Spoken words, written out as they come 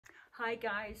Hi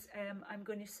guys, I'm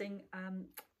going to sing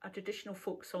a traditional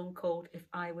folk song called If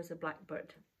I Was a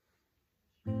Blackbird.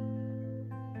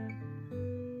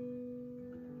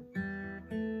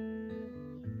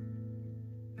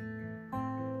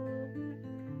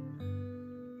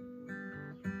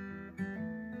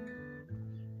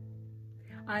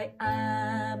 I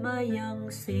am a young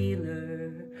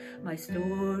sailor, my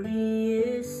story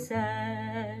is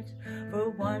sad,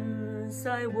 for once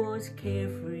I was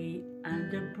carefree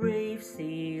and a brave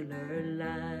sailor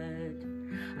lad.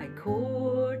 I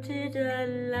courted a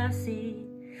lassie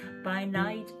by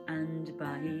night and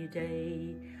by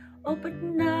day, oh but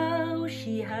now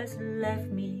she has left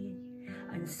me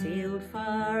and sailed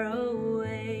far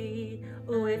away.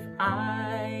 Oh, if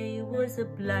I was a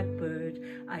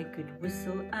blackbird, I could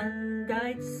whistle and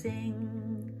I'd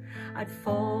sing. I'd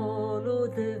follow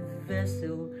the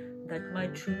vessel that my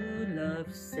true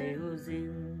love sails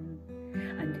in,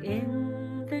 and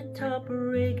in the top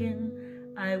rigging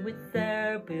I would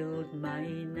there build my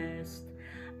nest,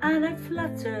 and I'd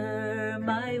flutter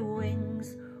my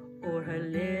wings o'er her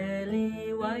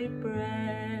lily white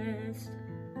breast.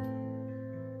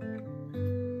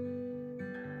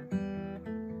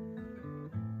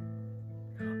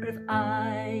 Or if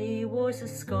I was a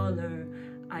scholar,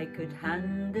 I could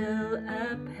handle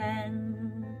a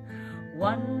pen,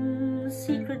 one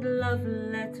secret love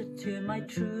letter to my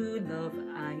true love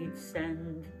I'd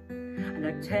send, and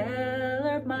I'd tell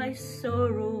her my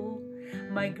sorrow,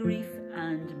 my grief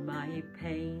and my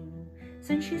pain,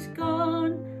 since she's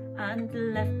gone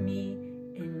and left me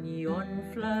in yon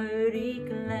flowery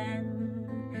glen.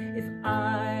 If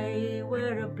I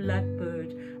were a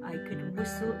blackbird, I could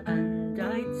whistle and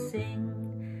I'd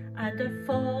sing, and I'd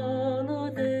follow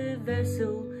the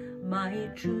vessel my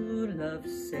true love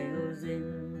sails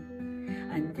in,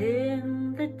 and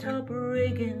in the top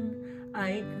rigging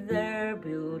I'd there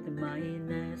build my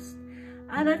nest,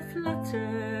 and I'd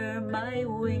flutter my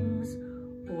wings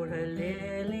o'er her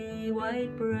lily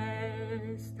white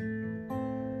breast.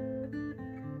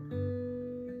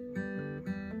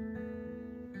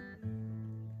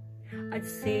 I'd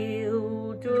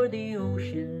sailed o'er the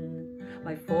ocean,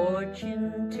 my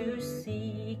fortune to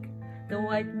seek, though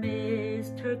I'd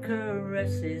missed her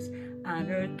caresses and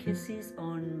her kisses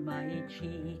on my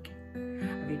cheek. I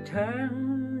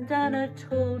returned and I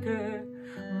told her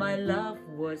my love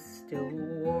was still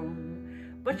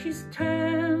warm, but she's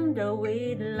turned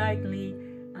away lightly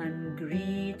and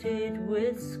greeted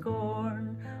with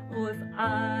scorn. Oh, if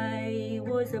I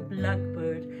was a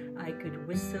blackbird, I could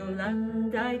whistle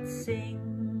and I'd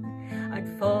sing.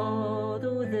 I'd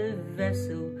follow the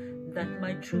vessel that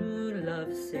my true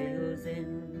love sails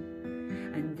in,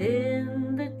 and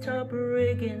in the top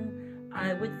rigging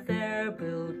I would there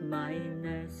build my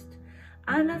nest,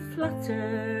 and I'd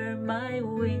flutter my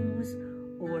wings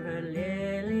o'er her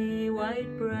lily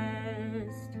white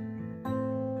breast.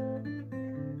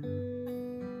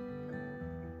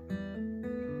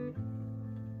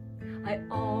 I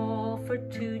offered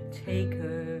to take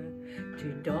her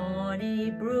to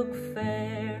Donnybrook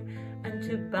Fair, and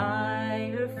to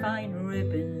buy her fine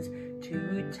ribbons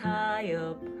to tie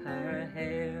up her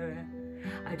hair.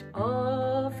 I'd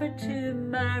offered to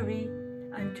marry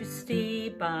and to stay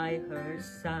by her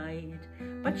side,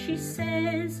 but she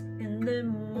says in the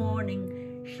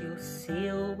morning she'll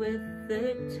sail with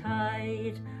the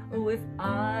tide. Oh, if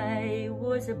I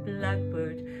was a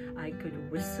blackbird, I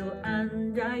could whistle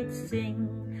and I'd sing.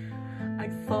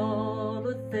 I'd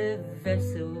follow the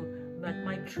vessel that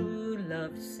my true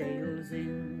love sails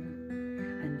in,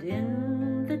 and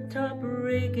in the top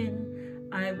rigging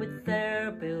I would there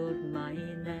build my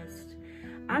nest,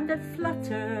 and I'd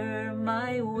flutter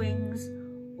my wings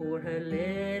o'er her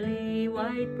lily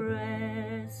white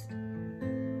breast.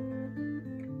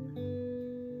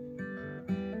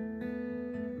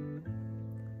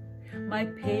 My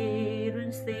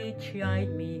parents, they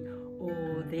chide me,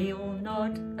 oh, they'll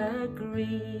not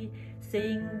agree,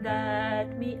 saying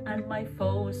that me and my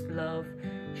false love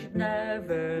should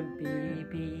never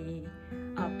be.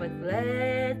 But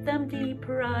let them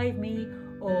deprive me,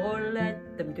 or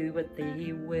let them do what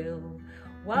they will,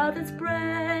 while there's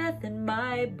breath in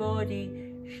my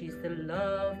body, she's the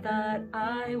love that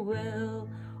I will.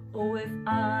 Oh, if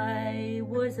I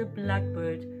was a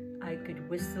blackbird, I could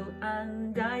whistle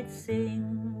and I'd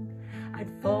sing.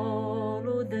 I'd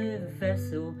follow the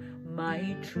vessel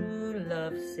my true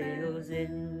love sails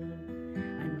in,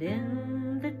 and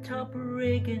in the top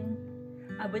rigging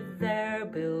I would there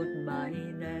build my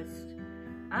nest,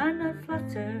 and I'd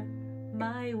flutter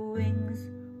my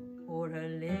wings o'er her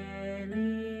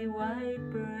lily white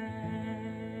breast.